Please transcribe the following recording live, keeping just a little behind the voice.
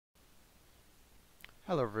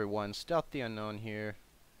Hello everyone, Stealth the Unknown here,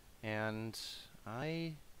 and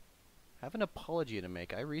I have an apology to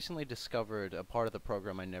make. I recently discovered a part of the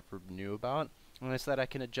program I never knew about, and it's that I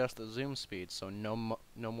can adjust the zoom speed, so no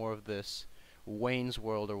more of this Wayne's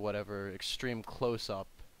World or whatever extreme close-up.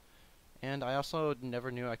 And I also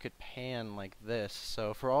never knew I could pan like this,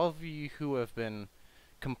 so for all of you who have been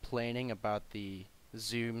complaining about the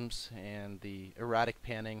zooms and the erratic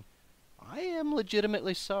panning, I am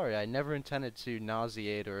legitimately sorry. I never intended to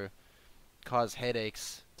nauseate or cause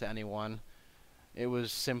headaches to anyone. It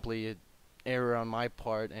was simply an error on my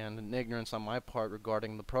part and an ignorance on my part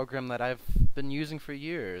regarding the program that I've been using for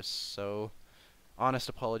years. So, honest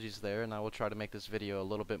apologies there, and I will try to make this video a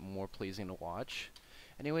little bit more pleasing to watch.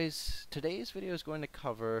 Anyways, today's video is going to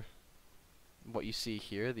cover what you see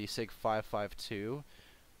here, the SIG 552,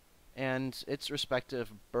 and its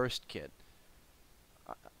respective burst kit.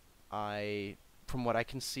 From what I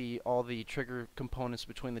can see, all the trigger components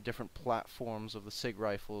between the different platforms of the SIG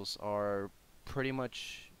rifles are pretty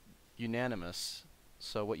much unanimous.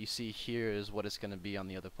 So what you see here is what it's going to be on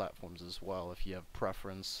the other platforms as well, if you have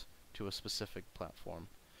preference to a specific platform.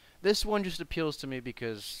 This one just appeals to me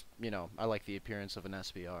because, I like the appearance of an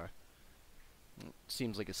SBR. It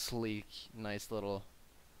seems like a sleek, nice little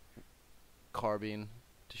carbine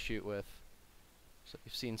to shoot with. So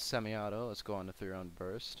you've seen semi-auto, let's go on to 3-round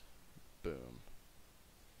burst. Boom.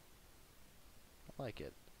 I like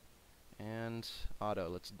it. And auto,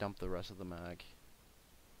 let's dump the rest of the mag.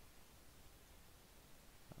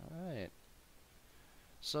 Alright.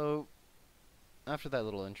 So, after that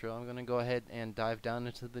little intro, I'm going to go ahead and dive down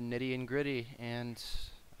into the nitty and gritty, and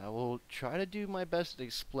I will try to do my best at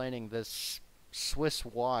explaining this Swiss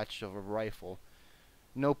watch of a rifle.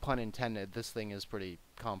 No pun intended, this thing is pretty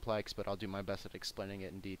complex, but I'll do my best at explaining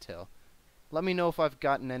it in detail. Let me know if I've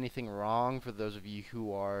gotten anything wrong for those of you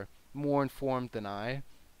who are more informed than I,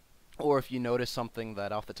 or if you notice something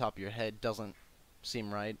that off the top of your head doesn't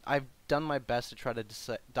seem right. I've done my best to try to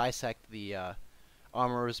dissect the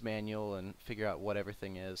armorer's manual and figure out what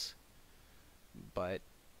everything is, but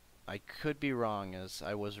I could be wrong, as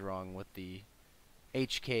I was wrong with the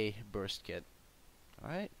HK burst kit.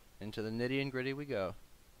 Alright, into the nitty and gritty we go.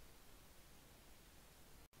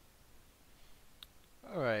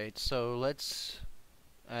 Alright, so let's,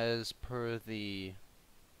 as per the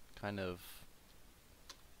kind of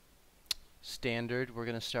standard, we're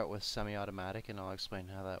going to start with semi-automatic, and I'll explain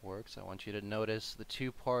how that works. I want you to notice the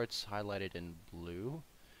two parts highlighted in blue.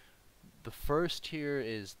 The first here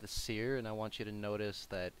is the sear, and I want you to notice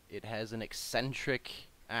that it has an eccentric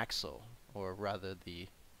axle, or rather the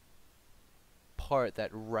part that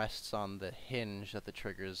rests on the hinge that the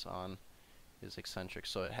trigger's on is eccentric,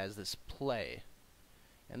 so it has this play.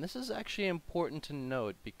 And this is actually important to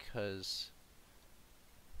note because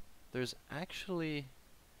there's actually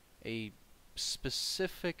a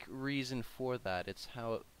specific reason for that. It's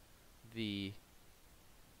how the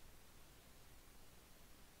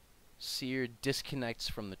sear disconnects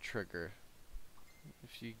from the trigger.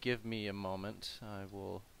 If you give me a moment, I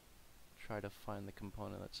will try to find the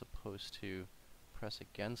component that's supposed to press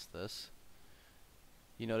against this.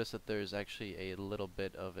 You notice that there's actually a little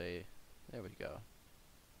bit of a... there we go.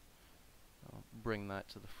 I'll bring that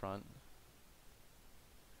to the front.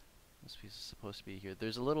 This piece is supposed to be here.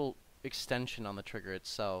 There's a little extension on the trigger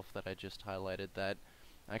itself that I just highlighted that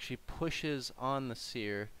actually pushes on the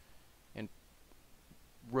sear and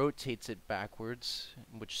rotates it backwards,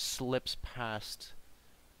 which slips past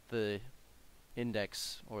the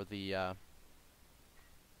index, or the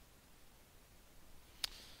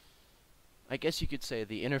I guess you could say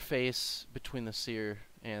the interface between the sear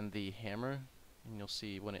and the hammer. And you'll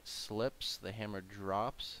see when it slips, the hammer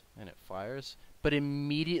drops and it fires. But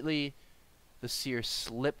immediately the sear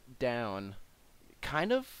slipped down,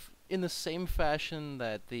 kind of in the same fashion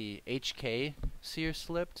that the HK sear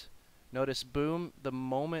slipped. Notice, boom, the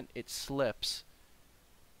moment it slips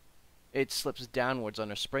downwards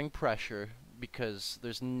under spring pressure because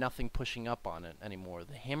there's nothing pushing up on it anymore.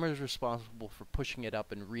 The hammer is responsible for pushing it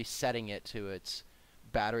up and resetting it to its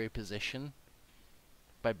battery position.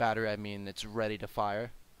 By battery, I mean it's ready to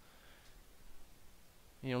fire.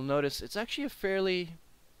 You'll notice it's actually a fairly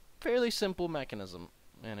simple mechanism,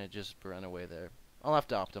 and it just ran away there. I'll have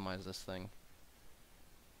to optimize this thing.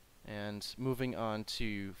 And moving on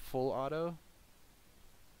to full auto,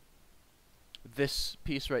 this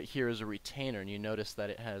piece right here is a retainer, and you notice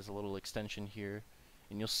that it has a little extension here,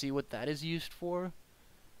 and you'll see what that is used for.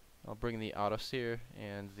 I'll bring the auto sear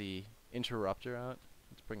and the interrupter out.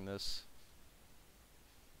 Let's bring this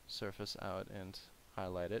surface out and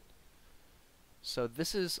highlight it. So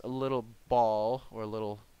this is a little ball, or a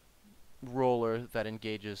little roller that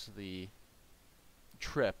engages the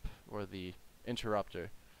trip or the interrupter.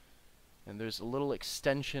 And there's a little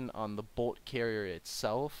extension on the bolt carrier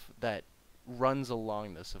itself that runs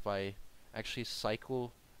along this. If I actually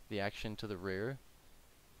cycle the action to the rear,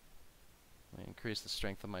 I increase the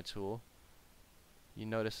strength of my tool, you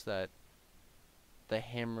notice that the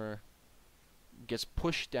hammer gets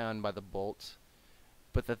pushed down by the bolt,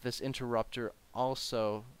 but that this interrupter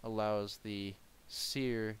also allows the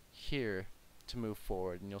sear here to move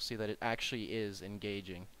forward, and you'll see that it actually is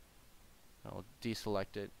engaging. I'll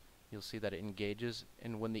deselect it. You'll see that it engages,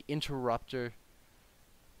 and when the interrupter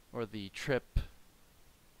or the trip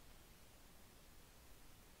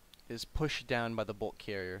is pushed down by the bolt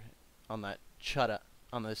carrier on that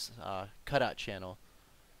this cutout channel,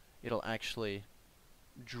 it'll actually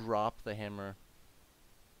drop the hammer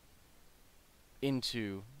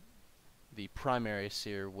into the primary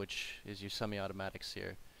sear, which is your semi-automatic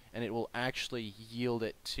sear, and it will actually yield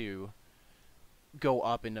it to go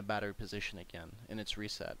up into battery position again, and it's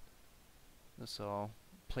reset. So I'll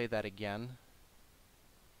play that again,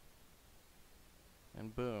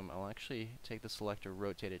 and boom, I'll actually take the selector,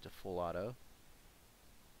 rotate it to full auto,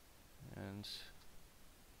 and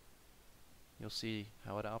you'll see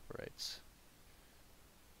how it operates.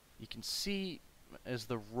 You can see as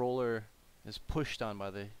the roller is pushed on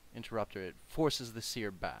by the interrupter, it forces the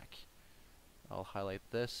sear back. I'll highlight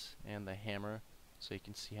this and the hammer so you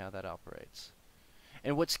can see how that operates.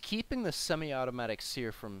 And what's keeping the semi-automatic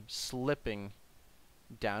sear from slipping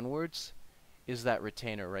downwards is that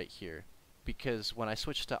retainer right here. Because when I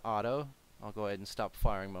switch to auto, I'll go ahead and stop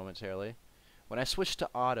firing momentarily. When I switch to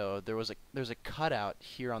auto, there's a cutout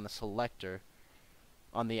here on the selector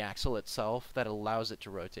on the axle itself that allows it to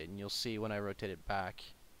rotate, and you'll see when I rotate it back,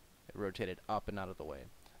 it rotated up and out of the way.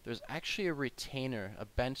 There's actually a retainer, a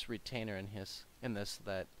bent retainer in this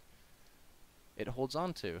that it holds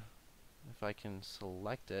on to. If I can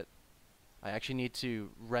select it, I actually need to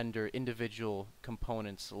render individual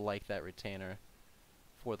components like that retainer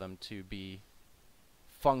for them to be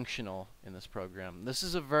functional in this program. This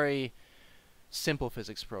is a very simple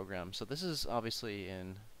physics program, so this is obviously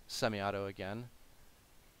in semi-auto again,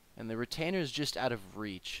 and the retainer is just out of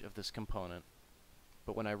reach of this component.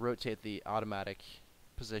 But when I rotate the automatic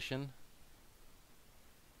position,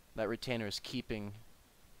 that retainer is keeping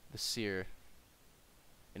the sear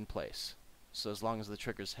in place. So as long as the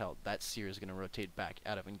trigger's held, that sear is going to rotate back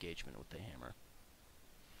out of engagement with the hammer.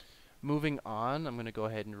 Moving on, I'm going to go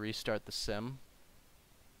ahead and restart the sim,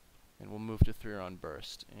 and we'll move to 3-run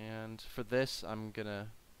burst. And for this, I'm going to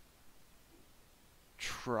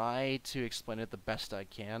try to explain it the best I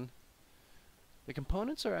can. The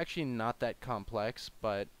components are actually not that complex,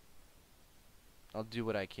 but I'll do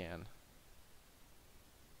what I can,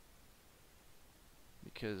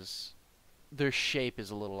 because their shape is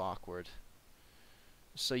a little awkward.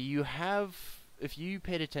 So you have, if you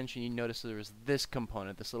paid attention, you notice there was this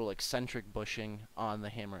component, this little eccentric bushing on the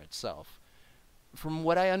hammer itself. From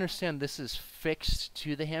what I understand, this is fixed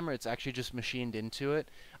to the hammer. It's actually just machined into it.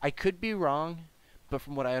 I could be wrong, but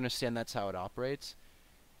from what I understand, that's how it operates.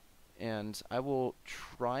 And I will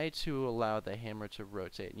try to allow the hammer to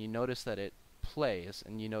rotate. And you notice that it plays,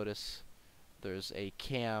 and you notice there's a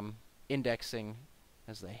cam indexing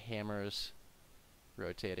as the hammer's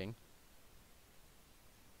rotating.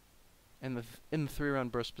 And in the 3-run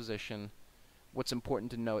burst position, what's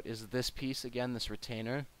important to note is this piece, again, this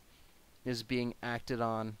retainer, is being acted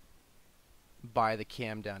on by the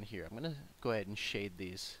cam down here. I'm going to go ahead and shade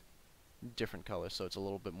these different colors so it's a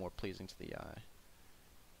little bit more pleasing to the eye.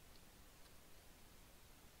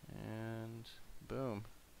 And boom.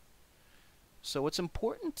 So what's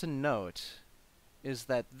important to note is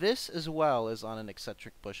that this as well is on an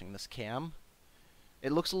eccentric bushing, this cam.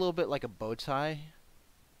 It looks a little bit like a bow tie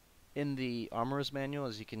in the Armorer's Manual,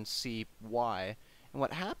 as you can see why. And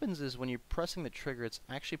what happens is when you're pressing the trigger, it's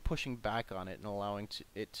actually pushing back on it and allowing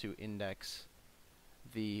it to index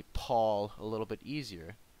the pawl a little bit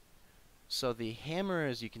easier. So the hammer,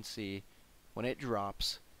 as you can see, when it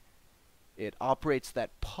drops, it operates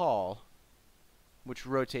that pawl, which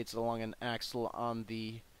rotates along an axle on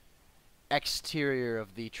the exterior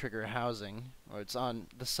of the trigger housing, or it's on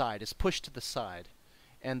the side, it's pushed to the side.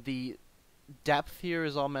 And the depth here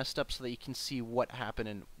is all messed up so that you can see what happened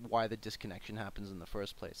and why the disconnection happens in the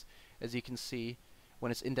first place. As you can see,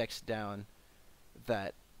 when it's indexed down,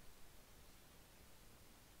 that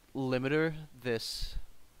limiter, this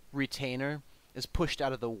retainer, is pushed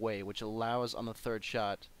out of the way, which allows on the third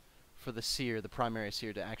shot for the sear, the primary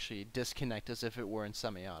sear, to actually disconnect as if it were in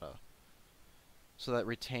semi-auto. So that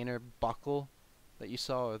retainer buckle that you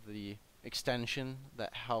saw, or the extension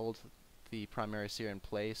that held the primary sear in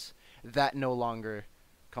place, that no longer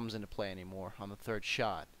comes into play anymore on the third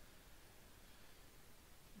shot.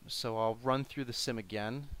 So I'll run through the sim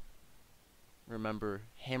again. Remember,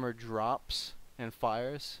 hammer drops and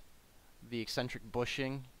fires. The eccentric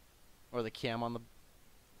bushing, or the cam on the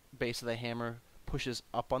base of the hammer, pushes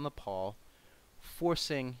up on the pawl,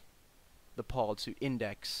 forcing the pawl to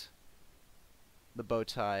index the bow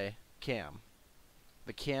tie cam.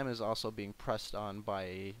 The cam is also being pressed on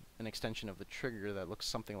by an extension of the trigger that looks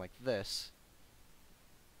something like this,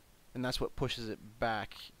 and that's what pushes it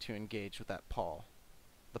back to engage with that pawl.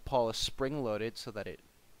 The pawl is spring-loaded so that it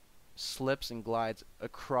slips and glides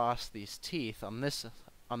across these teeth on this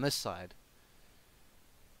side,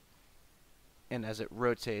 and as it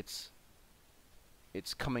rotates,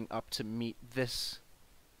 it's coming up to meet this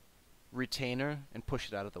retainer and push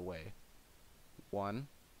it out of the way. 1,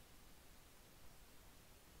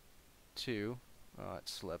 2, it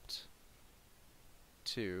slipped,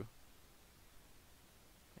 2,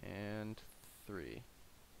 and 3.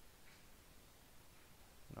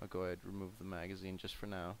 And I'll go ahead and remove the magazine just for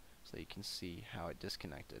now so you can see how it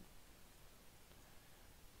disconnected.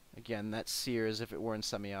 Again, that sear, as if it were in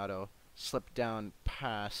semi-auto, slipped down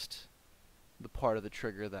past the part of the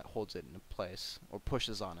trigger that holds it into place or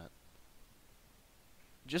pushes on it.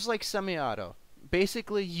 Just like semi-auto,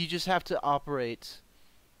 basically you just have to operate,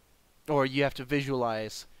 or you have to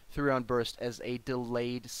visualize 3-round burst as a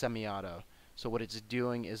delayed semi-auto. So what it's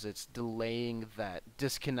doing is it's delaying that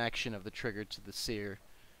disconnection of the trigger to the sear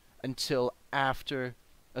until after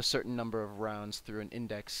a certain number of rounds through an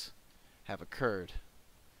index have occurred.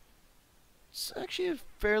 It's actually a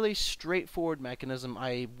fairly straightforward mechanism.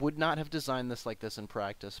 I would not have designed this like this in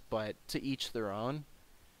practice, but to each their own.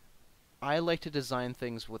 I like to design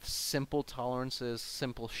things with simple tolerances,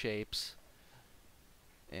 simple shapes,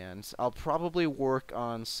 and I'll probably work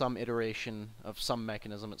on some iteration of some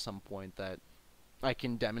mechanism at some point that I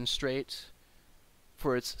can demonstrate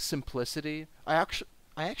for its simplicity. I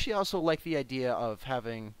actually also like the idea of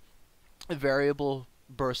having variable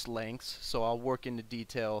burst lengths, so I'll work into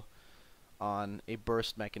detail on a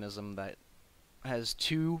burst mechanism that has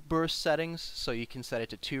 2 burst settings, so you can set it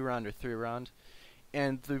to 2-round or 3-round.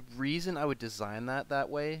 And the reason I would design that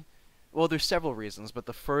way, well, there's several reasons, but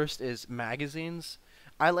the first is magazines.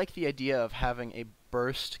 I like the idea of having a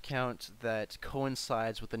burst count that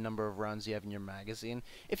coincides with the number of rounds you have in your magazine.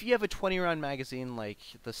 If you have a 20-round magazine like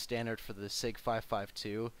the standard for the SIG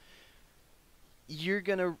 552, you're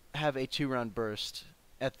going to have a 2-round burst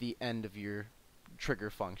at the end of your trigger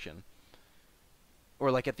function, or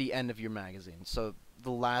like at the end of your magazine. So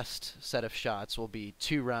the last set of shots will be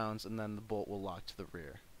 2 rounds, and then the bolt will lock to the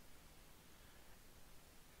rear.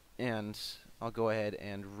 And I'll go ahead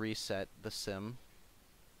and reset the sim,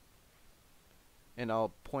 and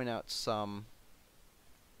I'll point out some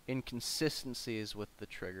inconsistencies with the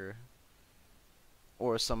trigger,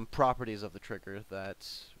 or some properties of the trigger that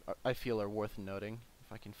I feel are worth noting.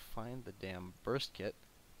 If I can find the damn burst kit.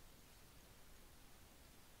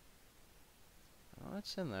 Oh,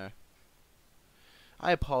 it's in there.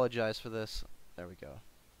 I apologize for this. There we go.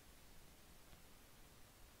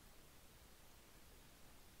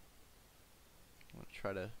 I'm going to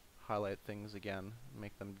try to highlight things again,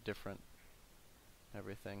 make them different,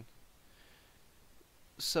 everything.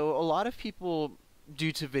 So a lot of people,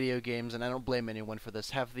 due to video games, and I don't blame anyone for this,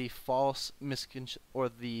 have the false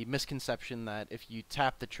misconception that if you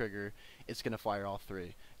tap the trigger, it's going to fire all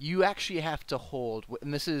 3. You actually have to hold,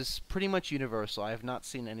 and this is pretty much universal. I have not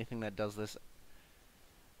seen anything that does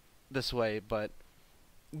this way, but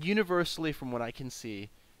universally, from what I can see,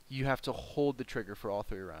 you have to hold the trigger for all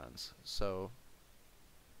 3 rounds. So,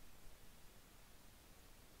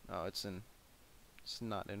 oh, it's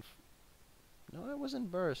not in. No, it was in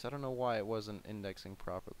burst. I don't know why it wasn't indexing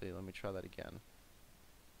properly. Let me try that again.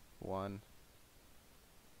 1.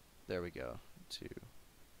 There we go. 2.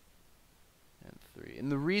 And 3. And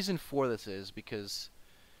the reason for this is because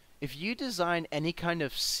if you design any kind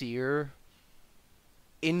of sear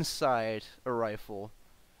inside a rifle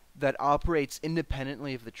that operates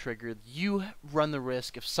independently of the trigger, you run the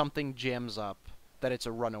risk if something jams up that it's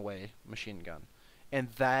a runaway machine gun. And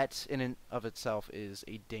that in and of itself is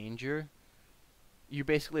a danger. You're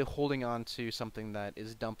basically holding on to something that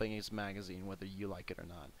is dumping its magazine whether you like it or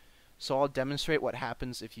not. So I'll demonstrate what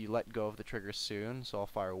happens if you let go of the trigger soon. So I'll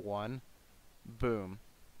fire 1. Boom.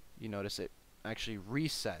 You notice it actually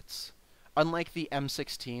resets. Unlike the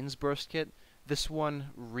M16's burst kit, this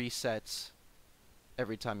one resets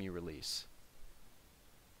every time you release,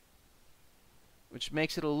 which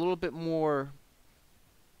makes it a little bit more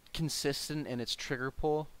consistent in its trigger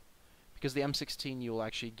pull, because the M16 you will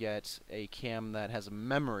actually get a cam that has a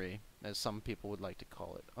memory, as some people would like to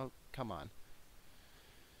call it. Oh, come on.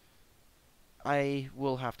 I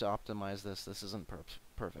will have to optimize this. This isn't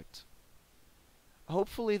perfect.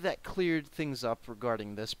 Hopefully that cleared things up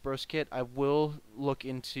regarding this burst kit. I will look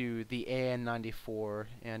into the AN94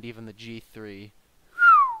 and even the G3.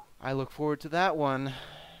 I look forward to that one.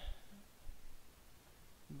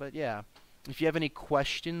 But yeah, if you have any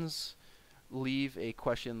questions, leave a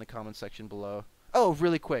question in the comment section below. Oh,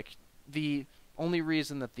 really quick. The only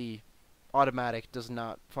reason that the automatic does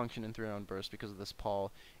not function in 3-round burst because of this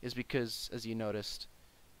PAL is because, as you noticed,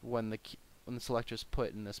 when the selector is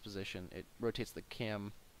put in this position, it rotates the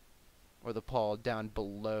cam or the PAL down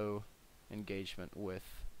below engagement with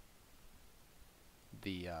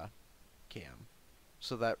the cam.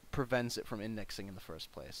 So that prevents it from indexing in the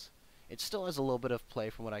first place. It still has a little bit of play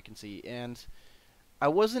from what I can see, and I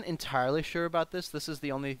wasn't entirely sure about this. This is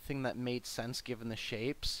the only thing that made sense given the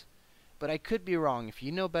shapes, but I could be wrong. If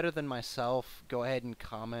you know better than myself, go ahead and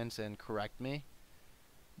comment and correct me.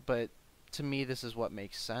 But to me, this is what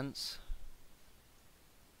makes sense.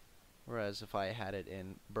 Whereas if I had it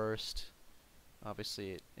in burst,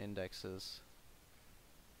 obviously it indexes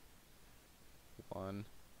 1,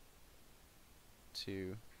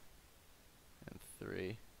 2, and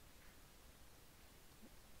 3.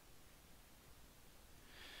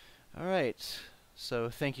 Alright, so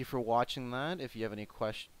thank you for watching that. If you have any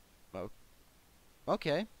questions... Oh,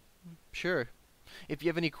 okay, sure. If you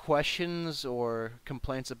have any questions or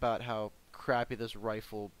complaints about how crappy this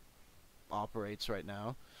rifle operates right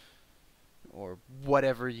now, or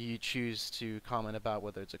whatever you choose to comment about,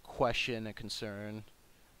 whether it's a question, a concern,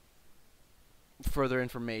 further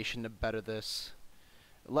information to better this,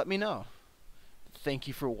 let me know. Thank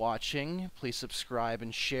you for watching. Please subscribe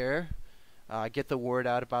and share. Get the word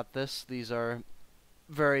out about this. These are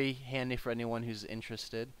very handy for anyone who's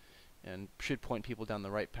interested and should point people down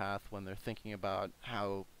the right path when they're thinking about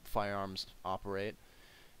how firearms operate.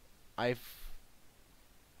 I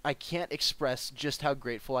can't express just how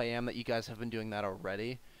grateful I am that you guys have been doing that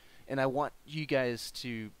already, and I want you guys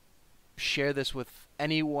to share this with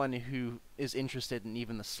anyone who is interested in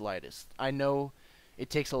even the slightest. I know it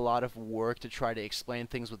takes a lot of work to try to explain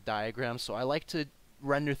things with diagrams, so I like to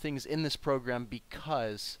render things in this program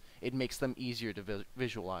because it makes them easier to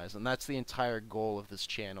visualize, and that's the entire goal of this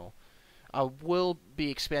channel. I will be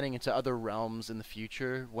expanding into other realms in the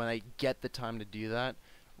future when I get the time to do that.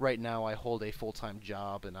 Right now I hold a full-time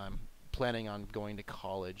job, and I'm planning on going to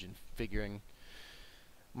college and figuring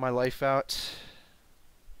my life out.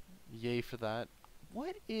 Yay for that.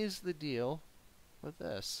 What is the deal with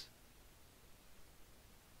this?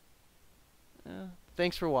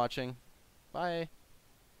 Thanks for watching. Bye.